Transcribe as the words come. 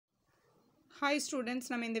Hi students,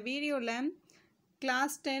 நம்ம இந்த வீடியோல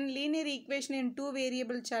class 10 linear equation in two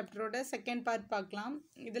variable chapter ஓட second part பார்க்கலாம்.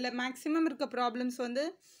 இதுல maximum இருக்க problems வந்து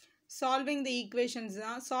solving the equations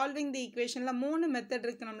தான். solving the equationல மூணு மெத்தட்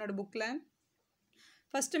இருக்கு நம்மளோட bookல.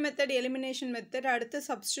 first method elimination method, அடுத்து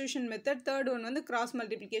substitution method, third one வந்து cross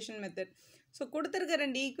multiplication method. ஸோ கொடுத்துருக்க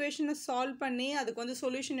ரெண்டு ஈக்குவேஷனை சால்வ் பண்ணி அதுக்கு வந்து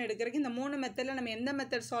சொல்யூஷன் எடுக்கிறதுக்கு இந்த மூணு மெத்தடில் நம்ம எந்த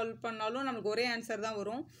மெத்தட் சால்வ் பண்ணாலும் நமக்கு ஒரே ஆன்சர் தான்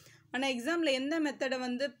வரும். ஆனால் எக்ஸாமில் எந்த மெத்தடை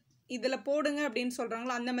வந்து இதில் போடுங்க அப்படின்னு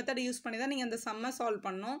சொல்கிறாங்களோ அந்த மெத்தடை யூஸ் பண்ணி தான் நீங்கள் அந்த சம்மை சால்வ்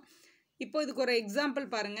பண்ணணும். இப்போ இதுக்கு ஒரு எக்ஸாம்பிள்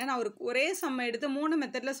பாருங்கள். நான் ஒரே சம்மை எடுத்து மூணு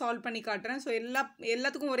மெத்தடில் சால்வ் பண்ணி காட்டுறேன். ஸோ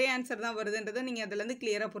எல்லாத்துக்கும் ஒரே ஆன்சர் தான் வருதுன்றதை நீங்கள் அதுலேருந்து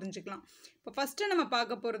கிளியராக புரிஞ்சுக்கலாம். இப்போ ஃபஸ்ட்டு நம்ம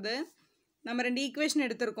பார்க்க போகிறது, நம்ம ரெண்டு ஈக்குவேஷன்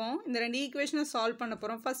எடுத்திருக்கோம். இந்த ரெண்டு ஈக்குவேஷனை சால்வ் பண்ண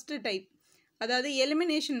போகிறோம். ஃபஸ்ட்டு டைப், அதாவது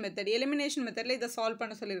எலிமினேஷன் மெத்தட். எலிமினேஷன் மெத்தடில் இதை சால்வ்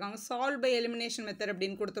பண்ண சொல்லியிருக்காங்க. சால்வ் பை எலிமினேஷன் மெத்தட்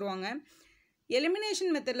அப்படின்னு கொடுத்துருவாங்க.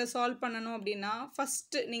 எலிமினேஷன் மெத்தடில் சால்வ் பண்ணணும் அப்படின்னா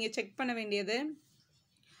ஃபஸ்ட்டு நீங்கள் செக் பண்ண வேண்டியது,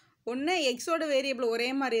 ஒன்று எக்ஸோட வேரியபிள் ஒரே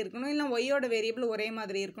மாதிரி இருக்கணும், இல்லை ஒய்யோட வேரியபிள் ஒரே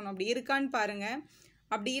மாதிரி இருக்கணும். அப்படி இருக்கான்னு பாருங்கள்.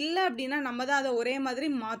 அப்படி இல்லை அப்படின்னா நம்ம தான் அதை ஒரே மாதிரி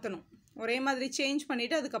மாற்றணும். ஒரே மாதிரி சேஞ்ச்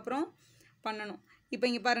பண்ணிவிட்டு அதுக்கப்புறம் பண்ணணும். இப்போ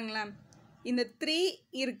இங்கே பாருங்களேன், இந்த 3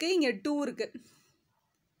 இருக்குது, இங்கே 2 இருக்குது,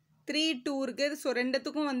 3 2 இருக்குது. ஸோ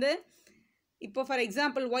ரெண்டுத்துக்கும் வந்து இப்போ ஃபார்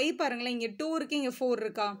எக்ஸாம்பிள் ஒய் பாருங்களேன், இங்கே 2 இருக்குது, இங்கே 4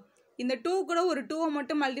 இருக்கா. இந்த 2 கூட ஒரு 2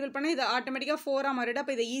 மட்டும் மல்டிபிள் பண்ணால் இது ஆட்டோமேட்டிக்காக 4 மாறிடும்.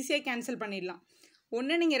 அப்போ இதை ஈஸியாக கேன்சல் பண்ணிடலாம்.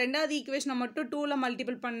 ஒன்று நீங்கள் ரெண்டாவது ஈக்குவேஷனை மட்டும் 2ல்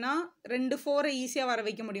மல்டிபிள் பண்ணால் 2 4 ஈஸியாக வர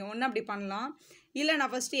வைக்க முடியும். ஒன்று அப்படி பண்ணலாம். இல்லை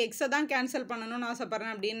நான் ஃபஸ்ட்டு எக்ஸை தான் கேன்சல் பண்ணணும்னு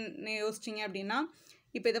ஆசைப்பட்றேன் அப்படின்னு யோசிச்சிங்க அப்படின்னா,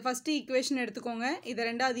 இப்போ இதை ஃபஸ்ட்டு ஈக்குவேஷன் எடுத்துக்கோங்க. இதை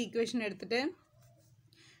ரெண்டாவது ஈக்குவேஷன் எடுத்துகிட்டு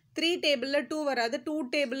 3 டேபிளில் 2 வராது, 2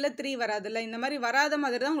 டேபிளில் 3 வராதுல்ல, இந்த மாதிரி வராத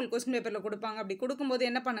மாதிரி தான் உங்களுக்கு கொஸ்டின் பேப்பரில் கொடுப்பாங்க. அப்படி கொடுக்கும்போது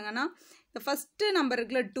என்ன பண்ணுங்கன்னா, இந்த ஃபஸ்ட்டு நம்பர்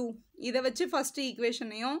இருக்குல்ல 2, இதை வச்சு ஃபஸ்ட்டு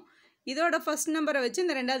ஈக்குவேஷனையும் இதோட ஃபஸ்ட் நம்பரை வச்சு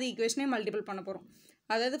இந்த ரெண்டாவது ஈக்குவேஷனையும் மல்டிபிள் பண்ண போகிறோம்.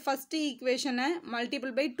 அதாவது ஃபஸ்ட்டு ஈக்குவேஷனை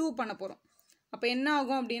மல்டிபிள் பை 2 பண்ண போகிறோம். அப்போ என்ன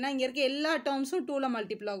ஆகும் அப்படின்னா, இங்கே இருக்க எல்லா டேர்ம்ஸும் 2ல்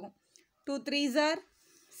மல்டிபிள் ஆகும். 2 3s are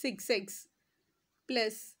 6x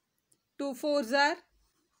plus 2 4s are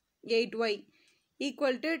 8y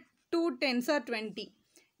equal to 2 10s are 20.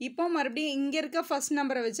 இப்போ மறுபடியும் இங்கே இருக்க ஃபஸ்ட்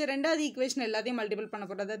நம்பரை வச்சு ரெண்டாவது ஈக்குவேஷன் எல்லாத்தையும் மல்டிபிள் பண்ண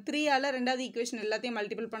போகிறோம். அதாவது 3ஆல் ரெண்டாவது ஈக்குவேஷன் எல்லாத்தையும்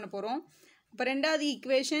மல்டிபிள் பண்ண போகிறோம். அப்போ ரெண்டாவது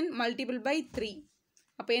ஈக்குவேஷன் மல்டிபிள் பை 3.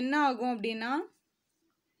 அப்போ என்ன ஆகும் அப்படின்னா,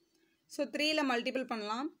 ஸோ 3ல் மல்டிபிள்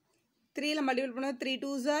பண்ணலாம். 3ல் மல்டிபிள் பண்ணால் 3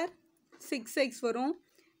 2s are 6x வரும்.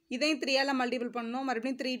 இதையும் 3ஆல் மல்டிபிள் பண்ணணும்.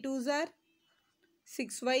 மறுபடியும் 3 2s are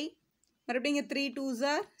 6y, மறுபடியும் இங்கே 3 2s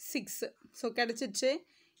are 6. ஸோ கிடச்சிச்சு.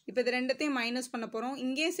 இப்போ இது ரெண்டுத்தையும் மைனஸ் பண்ண போகிறோம்.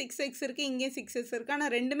 இங்கேயும் 6x இருக்குது, இங்கேயும் 6x இருக்குது.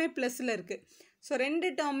 ஆனால் ரெண்டுமே ப்ளஸில் இருக்குது. ஸோ ரெண்டு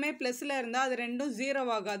டேர்மே ப்ளஸில் இருந்தால் அது ரெண்டும்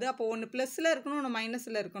 0 ஆகாது. அப்போ ஒன்று ப்ளஸில் இருக்கணும், ஒன்று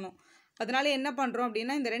மைனஸில் இருக்கணும். அதனால் என்ன பண்ணுறோம்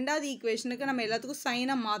அப்படின்னா, இந்த ரெண்டாவது ஈக்குவேஷனுக்கு நம்ம எல்லாத்துக்கும்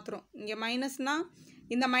சைனாக மாற்றுறோம். இங்கே மைனஸ்னால்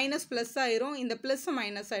இந்த மைனஸ் ப்ளஸ் ஆயிரும், இந்த ப்ளஸ்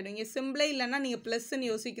மைனஸ் ஆகிடும். இங்கே சிம்பிளே இல்லைன்னா நீங்கள் ப்ளஸ்ன்னு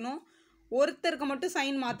யோசிக்கணும். ஒருத்தருக்கு மட்டும்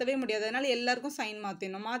சைன் மாற்றவே முடியாது. அதனால் எல்லாருக்கும் சைன்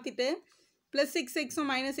மாற்றிடணும். மாற்றிட்டு ப்ளஸ் 6xம்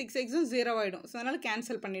மைனஸ் 6xம் 0 ஆகிடும். ஸோ அதனால்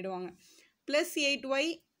கேன்சல் பண்ணிவிடுவாங்க. Plus 8y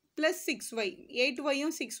plus 6y,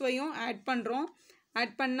 8yயும் 6yயும் add பண்ணுறோம்.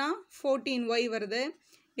 ஆட் பண்ணால் 14y வருது.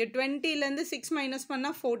 இங்கே 20லேருந்து 6 மைனஸ்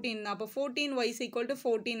பண்ணால் 14 தான். அப்போ 14y ஈக்குவல் டு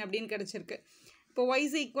 14 அப்படின்னு கிடச்சிருக்கு. இப்போ y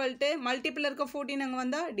ஈக்குவல் டு மல்டிப்பிள் இருக்க 14 அங்கே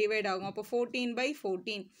வந்தால் டிவைட் ஆகும். அப்போ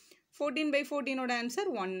 14/14, 14/14ஓட ஆன்சர்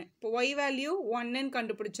 1. இப்போ y வேல்யூ 1ன்னு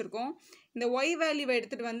கண்டுபிடிச்சிருக்கோம். இந்த y வேல்யூவை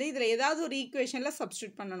எடுத்துகிட்டு வந்து இதில் ஏதாவது ஒரு ஈக்குவேஷனில்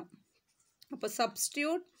சப்ஸ்டியூட் பண்ணணும். அப்போ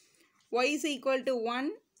சப்ஸ்டியூட் y ஈக்குவல் டு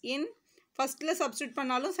 1 இன், ஃபஸ்ட்டில் சப்ஸ்டியூட்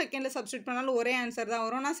பண்ணாலும் செகண்டில் சப்ஸ்டியூட் பண்ணாலும் ஒரே ஆன்சர் தான்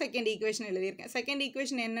வரும். நான் செகண்ட் ஈக்குவேஷன் எழுதியிருக்கேன். செகண்ட்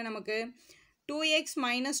ஈக்குவேஷன் என்ன நமக்கு, 2x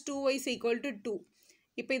minus 2y equal to 2.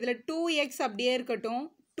 இப்போ இதில் 2x அப்படியே இருக்கட்டும்.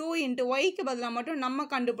 2 இன்ட்டு ஒய்க்கு பதிலாக மட்டும் நம்ம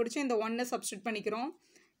கண்டுபிடிச்சி இந்த 1 சப்ஸ்டியூட் பண்ணிக்கிறோம்.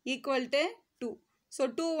 Equal to 2. So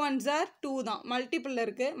 2 1s are 2 தான், மல்டிப்பிளில்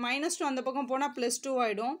இருக்குது. -2 அந்த பக்கம் போனால் +2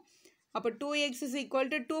 ஆகிடும். அப்போ 2x is equal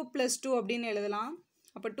to 2 + 2 அப்படின்னு எழுதலாம்.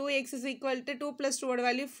 அப்போ 2x is equal to 2 + 2ஓட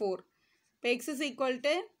value 4. இப்போ x is equal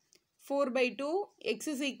to 4/2, x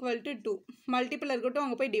is equal to 2. Multiple இருக்கட்டும்,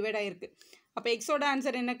 அங்கே போய் டிவைட் ஆகிருக்கு. அப்போ எக்ஸோட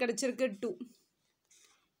ஆன்சர் என்ன கிடச்சிருக்கு, 2.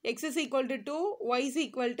 x is equal to 2, y is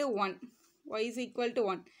equal to 1. y is equal to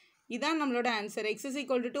 1. இதான் நம்மளோட answer. x is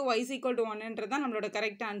equal to 2, y is equal to 1ன்றது தான் நம்மளோட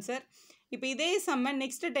கரெக்ட் ஆன்சர். இப்போ இதே சம்மை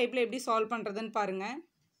நெக்ஸ்ட் டைப்பில் எப்படி சால்வ் பண்ணுறதுன்னு பாருங்கள்.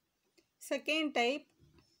 Second type,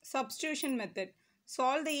 substitution method.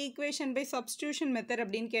 Solve the equation by substitution method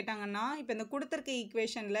அப்படின்னு கேட்டாங்கன்னா, இப்போ இந்த கொடுத்துருக்க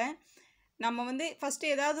ஈக்குவேஷனில் நம்ம வந்து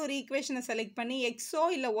ஃபஸ்ட்டு ஏதாவது ஒரு ஈக்குவேஷனை செலக்ட் பண்ணி எக்ஸோ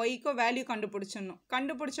இல்லை ஒய்க்கோ வேல்யூ கண்டுபிடிச்சிடணும்.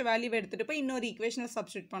 கண்டுபிடிச்ச வேல்யூவை எடுத்துகிட்டு போய் இன்னொரு ஈக்குவேஷனில்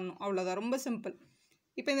சப்ஸ்டியூட் பண்ணணும். அவ்வளோதான், ரொம்ப சிம்பிள்.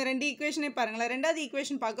 இப்போ இந்த ரெண்டு ஈக்குவேஷனே பாருங்களேன். ரெண்டாவது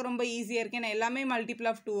ஈக்குவேஷன் பார்க்க ரொம்ப ஈஸியாக இருக்குது. ஏன்னா எல்லாமே மல்டிபிள்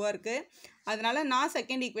ஆஃப் 2 இருக்குது. அதனால் நான்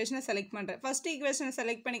செகண்ட் ஈக்குவேஷனை செலக்ட் பண்ணுறேன். ஃபஸ்ட் ஈக்குவேஷனை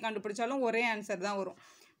செலக்ட் பண்ணி கண்டுபிடிச்சாலும் ஒரே ஆன்சர் தான் வரும்.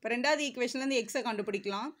 இப்போ ரெண்டாவது ஈக்குவேஷன்லேருந்து எக்ஸை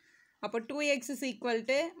கண்டுபிடிக்கலாம். அப்போ 2x is equal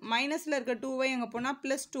to மைனஸில் இருக்க 2y அங்கே போனால்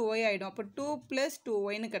ப்ளஸ் 2y ஆகிடும். அப்போ 2 +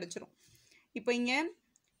 2yன்னு கிடச்சிரும். இப்போ இங்கே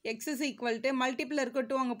x is equal to multiple இருக்க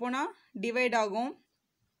 2 அங்கே போனால் டிவைட் ஆகும்.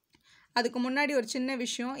 அதுக்கு முன்னாடி ஒரு சின்ன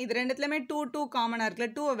விஷயம், இது ரெண்டுத்துலையுமே 2 காமனாக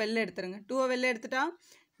இருக்குல்ல, 2வை வெளில எடுத்துருங்க. 2வை வெளில எடுத்துட்டா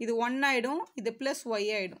இது 1 ஆகிடும், இது ப்ளஸ் y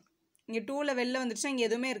ஆகிடும். இங்கே 2ல் வெளில வந்துடுச்சுன்னா இங்கே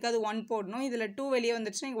எதுவுமே இருக்காது, 1 போடணும். இதில் 2 வெளியே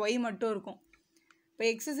வந்துடுச்சுன்னா இங்கே y மட்டும் இருக்கும். இப்போ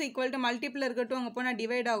x is equal to multiple இருக்க 2 அங்கே போனால்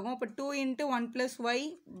டிவைட் ஆகும். அப்போ 2 × 1 + y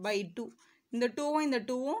 / 2. இந்த 2வும் இந்த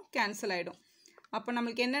 2வும் கேன்சல் ஆகிடும். அப்போ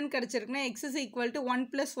நம்மளுக்கு என்னென்னு கிடச்சிருக்குன்னா x is equal to 1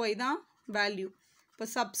 + y தான் வேல்யூ. இப்போ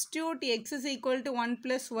substitute x is equal to 1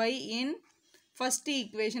 + y in first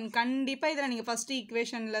equation. கண்டிப்பாக இதில் நீங்கள் ஃபஸ்ட்டு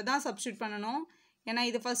ஈக்குவேஷனில் தான் சப்ஸ்டியூட் பண்ணணும். ஏன்னா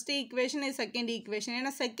இது ஃபஸ்ட்டு ஈக்குவேஷன், இது செகண்ட் ஈக்குவேஷன்.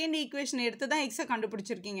 ஏன்னா செகண்ட் ஈக்குவேஷன் எடுத்து தான் எக்ஸை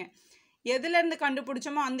கண்டுபிடிச்சிருக்கீங்க. எதுலேருந்து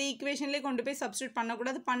கண்டுபிடிச்சோமோ அந்த ஈக்குவேஷன்லேயே கொண்டு போய் சப்ஸ்டியூட்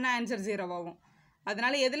பண்ணக்கூடாது, பண்ண ஆன்சர் 0 ஆகும்.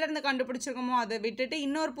 அதனால் எதுலேருந்து கண்டுபிடிச்சிருக்கோமோ அதை விட்டுட்டு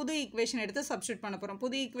இன்னொரு புது ஈக்குவேஷன் எடுத்து சப்ஸ்டியூட் பண்ண போகிறோம்.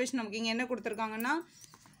 புது ஈக்குவேஷன் நமக்கு இங்கே என்ன கொடுத்துருக்காங்கன்னா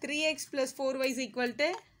 3x + 4y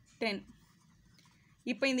 = 10.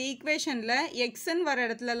 இப்போ இந்த ஈக்குவேஷனில் எக்ஸ்ன்னு வர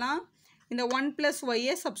இடத்துலலாம் இந்த 1 +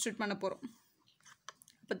 yயை சப்ஸ்டியூட் பண்ண போகிறோம்.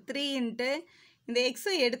 இப்போ 3 × இந்த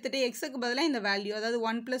எக்ஸை எடுத்துகிட்டு எக்ஸுக்கு பதிலாக இந்த வேல்யூ, அதாவது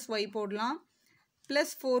 1 + y போடலாம்,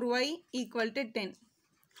 ப்ளஸ் 4y = 10.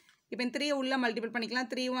 இப்போ இந்த 3 உள்ள மல்டிபிள் பண்ணிக்கலாம்.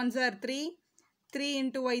 3 1s are 3, 3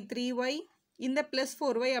 × y 3y, இந்த ப்ளஸ்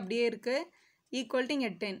 4y அப்படியே இருக்குது, ஈக்குவல் இங்கே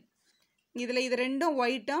 10. இதில் இது ரெண்டும்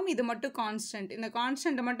y டேர்ம், இது மட்டும் கான்ஸ்டன்ட். இந்த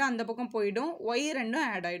கான்ஸ்டன்ட்டை மட்டும் அந்த பக்கம் போயிடும், y ரெண்டும்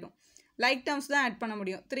ஆட் ஆகிடும். லைக் டேர்ம்ஸ் தான் ஆட் பண்ண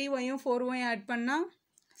முடியும். 3yயும் 4yயும் ஆட் பண்ணால்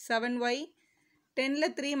 7y, 10ல்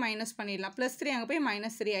 3 மைனஸ் பண்ணிடலாம், ப்ளஸ் 3 அங்கே போய்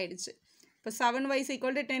 -3 ஆகிடுச்சு. இப்போ 7y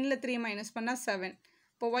 = 10ல் 3 மைனஸ் பண்ணால் 7.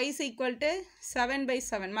 இப்போ y =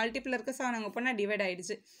 7/7, மல்டிப்பிள் இருக்க 7 அங்கே போனால் டிவைட்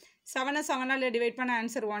ஆகிடுச்சு. 7 7ஆல் டிவைட் பண்ண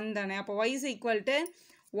ஆன்சர் 1 தானே. அப்போ y =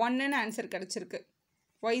 1ன்னு ஆன்சர் கிடச்சிருக்கு.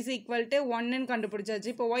 y = 1ன்னு கண்டுபிடிச்சாச்சு.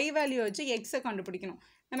 இப்போ y வேல்யூ வச்சு எக்ஸை கண்டுபிடிக்கணும்.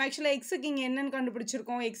 நம்ம ஆக்சுவலாக எக்ஸுக்கு இங்கே என்னென்னு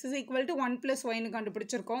கண்டுபிடிச்சிருக்கோம், x is equal to 1 + yன்னு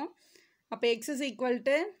கண்டுபிடிச்சிருக்கோம். அப்போ x is equal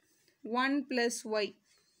to 1 + y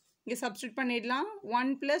இங்கே சப்ஸ்டியூட் பண்ணிடலாம். 1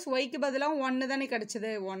 + yக்கு பதிலாக 1 தானே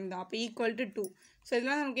கிடச்சிது, 1 தான். அப்போ ஈக்குவல் டு 2. ஸோ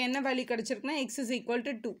இதெல்லாம் நமக்கு என்ன value கிடச்சிருக்குன்னா x is equal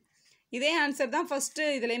to 2. இதே ஆன்சர் தான் ஃபஸ்ட்டு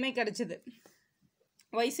இதுலேயுமே கிடச்சிது.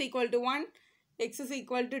 y = 1, x is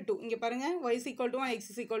equal to 2. இங்கே பாருங்கள், y = 1, x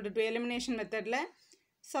is equal to 2. Elimination மெத்தடில்,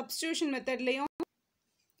 சப்ஸ்டியூஷன் மெத்தட்லேயும்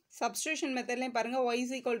பாருங்கள் y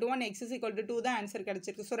 = 1, x is equal to 2 தான் ஆன்சர்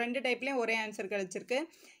கிடச்சிருக்கு. ஸோ ரெண்டு டைப்லேயும் ஒரே ஆன்சர் கிடச்சிருக்கு.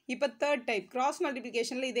 இப்போ தேர்ட் டைப் கிராஸ்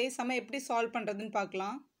மல்டிப்ளிகேஷனில் இதே சமயம் எப்படி சால்வ் பண்ணுறதுன்னு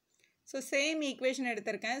பார்க்கலாம். ஸோ சேம் ஈக்குவேஷன்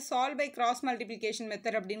எடுத்திருக்கேன். Solve by cross multiplication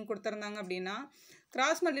method அப்படின்னு கொடுத்துருந்தாங்க அப்படின்னா,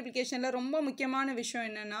 கிராஸ் மல்டிப்ளிகேஷனில் ரொம்ப முக்கியமான விஷயம்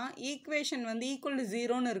என்னென்னா, ஈக்குவேஷன் வந்து ஈக்குவல் டு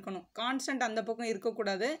 0ன்னு இருக்கணும். கான்ஸ்டன்ட் அந்த பக்கம்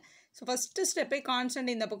இருக்கக்கூடாது. ஸோ ஃபஸ்ட்டு ஸ்டெப்பே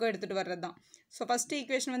கான்ஸ்டன்ட் இந்த பக்கம் எடுத்துகிட்டு வர்றது தான். ஸோ ஃபஸ்ட்டு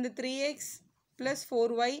ஈக்குவேஷன் வந்து 3x +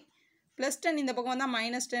 4y + 10 இந்த பக்கம் வந்தால்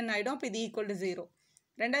 -10 ஆகிடும். அப்போ இது ஈக்குவல் டு 0.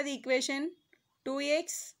 ரெண்டாவது ஈக்குவேஷன் 2x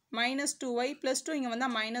 - 2y + 2 இங்கே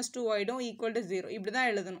வந்தால் -2 ஆகிடும், ஈக்குவல் டு 0. இப்படி தான்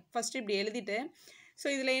எழுதணும். ஃபஸ்ட்டு இப்படி எழுதிட்டு, ஸோ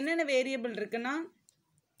இதில் என்னென்ன வேரியபிள் இருக்குன்னா,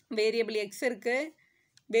 வேரியபிள் எக்ஸ் இருக்குது,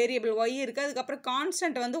 வேரியபிள் ஒய் இருக்குது, அதுக்கப்புறம்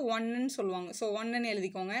கான்ஸ்டன்ட் வந்து 1ன்னு சொல்லுவாங்க. ஸோ 1ன்னு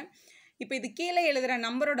எழுதிக்கோங்க. இப்போ இது கீழே எழுதுகிற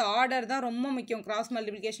நம்பரோட ஆர்டர் தான் ரொம்ப முக்கியம் கிராஸ்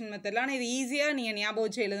மல்டிப்ளிகேஷன் மெத்தடில். ஆனால் இது ஈஸியாக நீங்கள் ஞாபகம்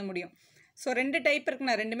வச்சு எழுத முடியும். ஸோ ரெண்டு டைப் இருக்குது,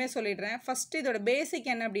 நான் ரெண்டுமே சொல்லிடுறேன். ஃபஸ்ட்டு இதோட பேசிக்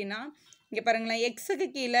என்ன அப்படின்னா, இங்கே பாருங்களேன், எக்ஸுக்கு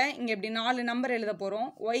கீழே இங்கே இப்படி 4 நம்பர் எழுத போகிறோம்,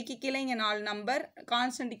 ஒய்க்கு கீழே இங்கே 4 நம்பர்,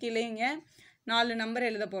 கான்ஸ்டன்ட் கீழே இங்கே 4 நம்பர்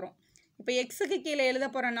எழுத போகிறோம். இப்போ எக்ஸுக்கு கீழே எழுத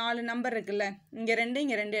போகிற 4 நம்பர் இருக்குல்ல, இங்கே 2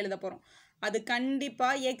 இங்கே 2 எழுத போகிறோம். அது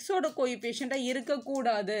கண்டிப்பாக எக்ஸோட கோஎஃபிஷியண்ட்டாக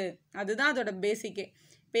இருக்கக்கூடாது. அதுதான் அதோட பேசிக்கே.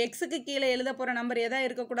 இப்போ எக்ஸுக்கு கீழே எழுத போகிற நம்பர் எதாக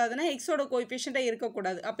இருக்கக்கூடாதுன்னா எக்ஸோட கோஎஃபிஷியண்ட்டாக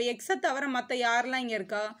இருக்கக்கூடாது. அப்போ எக்ஸை தவிர மற்ற யாரெல்லாம் இங்கே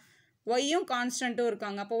இருக்கா, ஒய்யும் கான்ஸ்டன்ட்டும்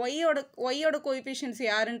இருக்காங்க. அப்போ ஒய்யோட கோஎஃபிஷியன்ட்ஸ்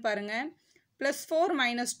யாருன்னு பாருங்கள், +4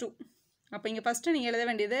 - 2. அப்போ இங்கே ஃபஸ்ட்டு நீங்கள் எழுத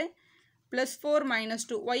வேண்டியது +4 -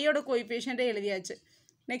 2. ஒய்யோட கோஎஃபிஷியண்ட்டை எழுதியாச்சு.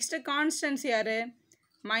 நெக்ஸ்ட்டு கான்ஸ்டன்ட்ஸ் யார்,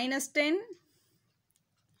 -10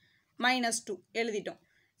 -2 எழுதிட்டோம்.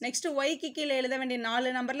 நெக்ஸ்ட்டு ஒய்க்கு கீழே எழுத வேண்டிய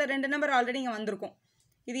 4 நம்பரில் 2 நம்பர் ஆல்ரெடி இங்கே வந்திருக்கும்.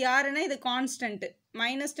 இது யாருன்னா இது கான்ஸ்டன்ட்டு,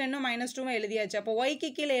 -10ம் -2ம் எழுதியாச்சு. அப்போ ஒய்க்கு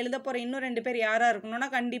கீழே எழுத போகிற இன்னும் 2 பேர் யாராக இருக்கணும்னா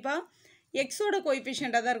கண்டிப்பாக எக்ஸோட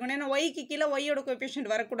கோஎஃபிஷியண்ட்டாக தான் இருக்கணும். ஏன்னா ஒய்க்கு கீழே ஒய்யோட கோஎஃபிஷியண்ட்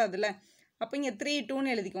வரக்கூடாதுல்ல. அப்போ இங்கே 3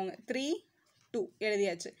 2ன்னு எழுதிக்கோங்க. 3 2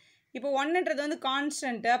 எழுதியாச்சு. இப்போ 1ன்றது வந்து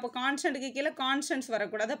கான்ஸ்டன்ட்டு, அப்போ கான்ஸ்டன்ட்டுக்கு கீழே கான்ஸ்டன்ட்ஸ்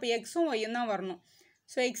வரக்கூடாது. அப்போ எக்ஸும் ஒய்யும் தான் வரணும்.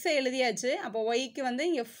 ஸோ எக்ஸை எழுதியாச்சு. அப்போ ஒய்க்கு வந்து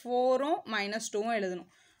இங்கே 4ம் -2ம் எழுதணும்.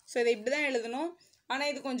 ஸோ இதை இப்படி தான் எழுதணும். ஆனால்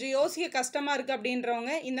இது கொஞ்சம் யோசிக்க கஷ்டமாக இருக்குது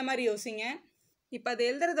அப்படின்றவங்க இந்த மாதிரி யோசிங்க. இப்போ அது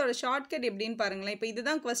எழுதுறதோட ஷார்ட்கட் எப்படின்னு பாருங்களேன். இப்போ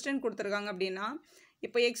இதுதான் கொஸ்டின் கொடுத்துருக்காங்க அப்படின்னா,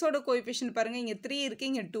 இப்போ எக்ஸோட கோஎஃபிஷியன்ட் பாருங்கள், இங்கே 3 இருக்குது,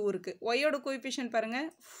 இங்கே 2 இருக்குது. ஒய்யோட கோஎஃபிஷியன்ட் பாருங்கள்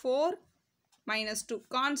 4 -2.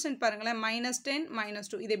 கான்ஸ்டன்ட் பாருங்களேன் -10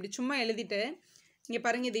 -2. இதை இப்படி சும்மா எழுதிட்டு இங்கே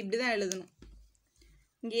பாருங்கள், இது இப்படி தான் எழுதணும்.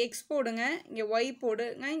 இங்கே எக்ஸ் போடுங்க, இங்கே ஒய்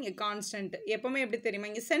போடுங்க, இங்கே கான்ஸ்டன்ட். எப்போவுமே எப்படி தெரியுமா,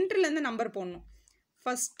 இங்கே சென்டர்லேருந்து நம்பர் போடணும்.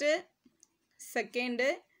 ஃபஸ்ட்டு, செகண்டு,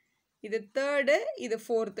 இது தேர்டு, இது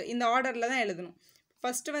ஃபோர்த்து, இந்த ஆர்டரில் தான் எழுதணும்.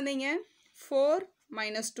 ஃபஸ்ட்டு வந்து இங்கே 4 -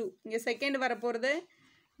 2, இங்கே செகண்ட் வரப்போகிறது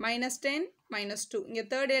 -10 -2, இங்கே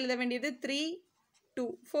தேர்டு எழுத வேண்டியது 3 2,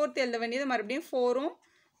 ஃபோர்த் எழுத வேண்டியது மறுபடியும் 4ம்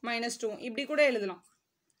 -2, இப்படி கூட எழுதலாம்.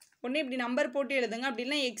 ஒன்று இப்படி நம்பர் போட்டு எழுதுங்க. அப்படி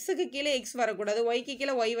இல்லைனா எக்ஸுக்கு கீழே எக்ஸ் வரக்கூடாது, ஒய்க்கு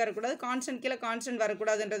கீழே ஒய் வரக்கூடாது, கான்ஸ்டன்ட் கீழே கான்ஸ்டன்ட்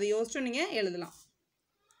வரக்கூடாதுன்றதை யோசிச்சும் நீங்கள் எழுதலாம்.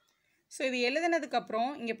 ஸோ இது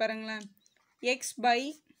எழுதுனதுக்கப்புறம் இங்கே பாருங்களேன், எக்ஸ் பை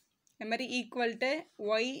இந்த மாதிரி equal to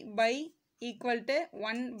Y by equal to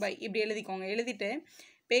 1/, இப்படி எழுதிக்கோங்க. எழுதிட்டு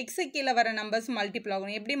இப்போ எக்ஸுக்கு கீழே வர நம்பர்ஸ் மல்டிபிள்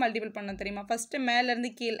ஆகணும். எப்படி மல்டிபிள் பண்ணணும் தெரியுமா, ஃபஸ்ட்டு மேலேருந்து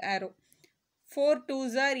கீழ் ஆரோ, 4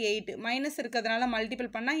 2s are 8, மைனஸ் இருக்கிறதுனால மல்டிபிள்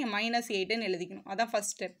பண்ணால் இங்கே -8ன்னு எழுதிக்கணும். அதான்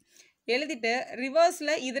ஃபஸ்ட் ஸ்டெப். எழுதிட்டு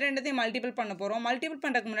ரிவர்ஸில் இது ரெண்டுத்தையும் மல்டிபிள் பண்ண போகிறோம். மல்டிபிள்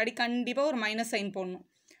பண்ணுறதுக்கு முன்னாடி கண்டிப்பாக ஒரு மைனஸ் சைன் போடணும்.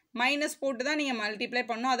 மைனஸ் போட்டு தான் நீங்கள் மல்டிப்ளை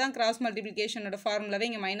பண்ணணும். அதான் கிராஸ் மல்டிப்ளிகேஷனோட ஃபார்முலாவே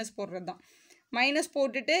இங்கே மைனஸ் போடுறது தான். மைனஸ்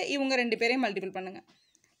போட்டுட்டு இவங்க ரெண்டு பேரையும் மல்டிபிள் பண்ணுங்கள்.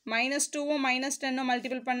 -2ம் -10ம்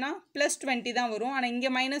மல்டிபிள் பண்ணால் +20 தான் வரும். ஆனால் இங்கே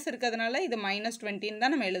மைனஸ் இருக்கிறதுனால இது -20ன்னு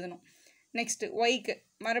தான் நம்ம எழுதணும். நெக்ஸ்ட்டு ஒய்க்கு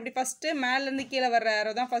மறுபடியும் ஃபஸ்ட்டு மேலேருந்து கீழே வர்ற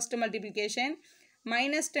ஆரோ தான் ஃபஸ்ட்டு மல்டிப்ளிகேஷன்.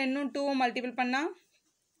 -10ம் 2ம் மல்டிபிள் பண்ணால்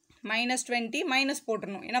 -20, மைனஸ்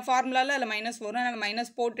போட்டுடணும். ஏன்னா ஃபார்முலாவில் அதில் மைனஸ் வரும், அதனால்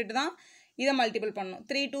மைனஸ் போட்டுட்டு தான் இதை மல்டிபிள் பண்ணணும்.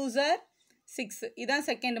 3 2s are 6, இதுதான்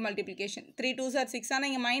செகண்ட் மல்டிப்ளிகேஷன். 3 2s are 6, ஆனால்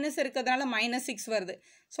இங்கே மைனஸ் இருக்கிறதுனால -6 வருது.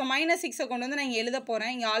 ஸோ -6 கொண்டு வந்து நான் இங்கே எழுத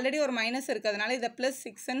போகிறேன். இங்கே ஆல்ரெடி ஒரு மைனஸ் இருக்கிறதுனால இதை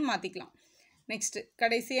 +6ன்னு மாற்றிக்கலாம். நெக்ஸ்ட்டு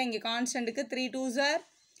கடைசியாக இங்கே கான்ஸ்டன்ட்டுக்கு 3 2s are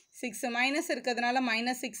 6, மைனஸ் இருக்கிறதுனால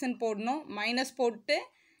 -6ன்னு போடணும். மைனஸ் போட்டு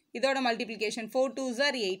இதோட மல்டிப்ளிகேஷன் 4 2s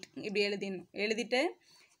are 8, இப்படி எழுதிடணும். எழுதிட்டு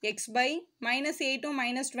எக்ஸ் பை -8ம்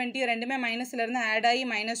 -20 ரெண்டுமே மைனஸ்லேருந்து ஆட் ஆகி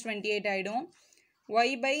 -28 ஆகிடும்.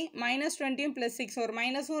 ஒய் பை -20ம் +6, ஒரு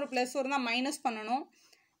மைனஸும் ஒரு ப்ளஸ் இருந்தால் மைனஸ் பண்ணணும்.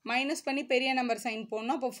 மைனஸ் பண்ணி பெரிய நம்பர் சைன்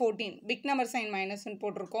போடணும். அப்போ 14, பிக் நம்பர் சைன் மைனஸ்ன்னு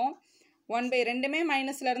போட்டிருக்கோம். 1/, ரெண்டுமே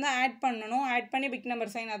மைனஸ்லேருந்து ஆட் பண்ணணும். ஆட் பண்ணி பிக்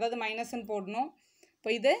நம்பர் சைன், அதாவது மைனஸ்ன்னு போடணும்.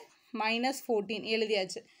 இப்போ இது -14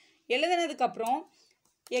 எழுதியாச்சு. எழுதுனதுக்கப்புறம்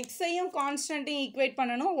எக்ஸையும் கான்ஸ்டன்ட்டையும் ஈக்குவேட்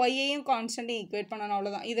பண்ணணும், ஒய்யையும் கான்ஸ்டன்ட்டையும் ஈக்குவேட் பண்ணணும்.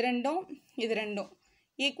 அவ்வளோதான். இது ரெண்டும்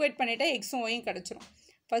ஈக்குவேட் பண்ணிவிட்டு எக்ஸும் ஒய்யும் கிடச்சிரும்.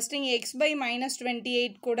 ஃபஸ்ட்டு இங்கே எக்ஸ் பை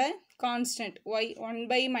 -28 கூட கான்ஸ்டன்ட் ஒய் 1/,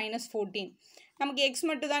 -14. நமக்கு எக்ஸ்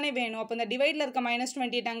மட்டும் தானே வேணும். அப்போ இந்த டிவைடில் இருக்க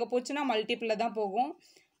 -28 அங்கே போச்சுன்னா மல்டிப்பிளில் தான் போகும்.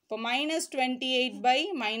 இப்போ -28/,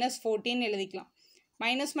 -14 எழுதிக்கலாம்.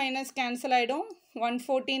 மைனஸ் மைனஸ் கேன்சல் ஆகிடும். 1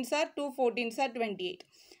 14s are 2 14s are 28.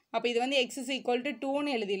 அப்போ இது வந்து x is equal to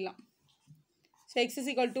 2ன்னு எழுதிடலாம். So x is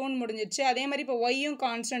equal to 2ன்னு முடிஞ்சிடுச்சு. அதே மாதிரி இப்போ ஒய்யும்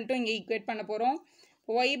கான்ஸ்டன்ட்டும் இங்கே ஈக்குவேட் பண்ண போகிறோம்.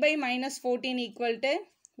 y by -14 equal to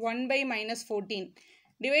 1/, -14.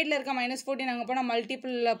 டிவைடில் இருக்க -14 அங்கே போனால்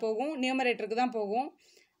மல்டிப்பிளில் போகும், நியூமரேட்டருக்கு தான் போகும்.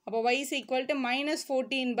 அப்போ y is equal to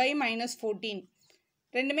 -14/, -14.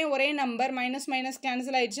 ரெண்டுமே ஒரே நம்பர், மைனஸ் மைனஸ்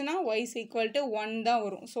கேன்சல் ஆயிடுச்சுன்னா y is equal to 1 தான்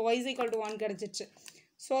வரும். So y is equal to 1 கிடச்சிச்சு.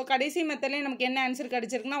 ஸோ கடைசி மெத்தட்லேயே நமக்கு என்ன answer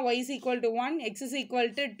கிடச்சிருக்குன்னா y is equal to 1, x is equal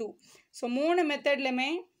to 2. So 3 மெத்தட்லையுமே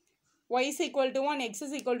y is equal to 1, x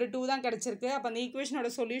is equal to 2 தான் கிடச்சிருக்கு. அப்போ அந்த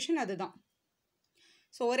ஈக்குவேஷனோட சொல்யூஷன் அதுதான்.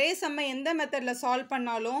 ஸோ ஒரே சம்மை எந்த மெத்தடில் சால்வ்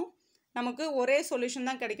பண்ணாலும் நமக்கு ஒரே சொல்யூஷன்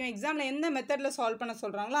தான் கிடைக்கும். எக்ஸாமில் எந்த மெத்தடில் சால்வ் பண்ண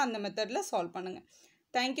சொல்கிறாங்களோ அந்த மெத்தடில் சால்வ் பண்ணுங்கள்.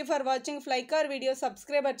 தேங்க்யூ ஃபார் வாட்சிங். Like our video,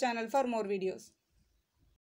 subscribe our channel for more videos.